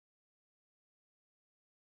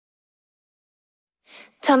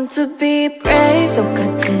Time to be brave.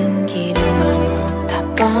 똑같은 길은 너무 다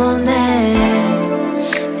뻔해.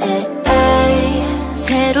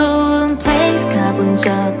 새로운 place 가본 적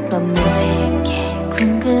없는 세계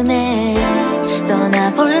궁금해.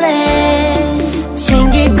 떠나볼래.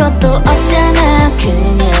 챙길 것도 없잖아.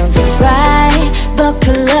 그냥 just ride.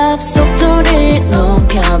 Buckle up. 속도를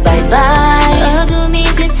높여 bye bye. 어둠이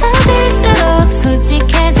짙어질수록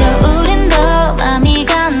솔직해져. 우린 더 맘이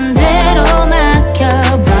간 대로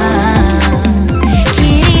맡겨봐.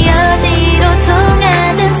 길이 어디로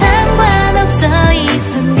통하든 상관없어. 이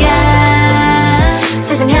순간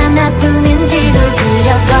세상 하나뿐인지도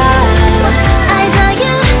그려봐. Eyes on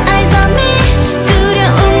you, eyes on me.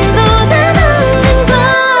 두려움도 다 없는 걸.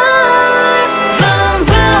 Vroom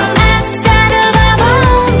vroom outside of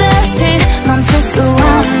on the street. 멈출 수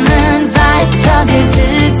없는 vibe. 터질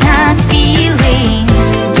듯한 feeling.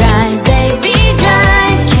 Drive baby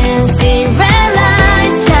drive. Can't see red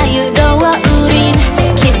lights. 자유로워 우린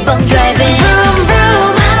keep on driving. Vroom vroom.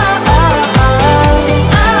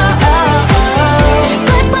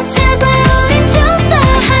 꽉꽉 잡아 우린 좀 더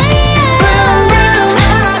higher. Vroom vroom.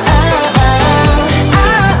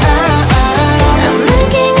 I'm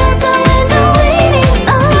looking out the window waiting.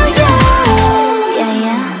 Oh yeah. Yeah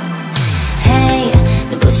yeah. Hey,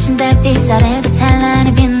 눈부신 달빛 아래로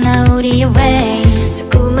찬란히 빛나 우리의 way.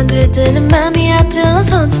 자꾸만 들뜨는 맘이 앞질러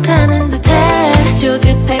손짓하는 듯해.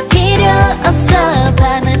 조급할 필요 없어.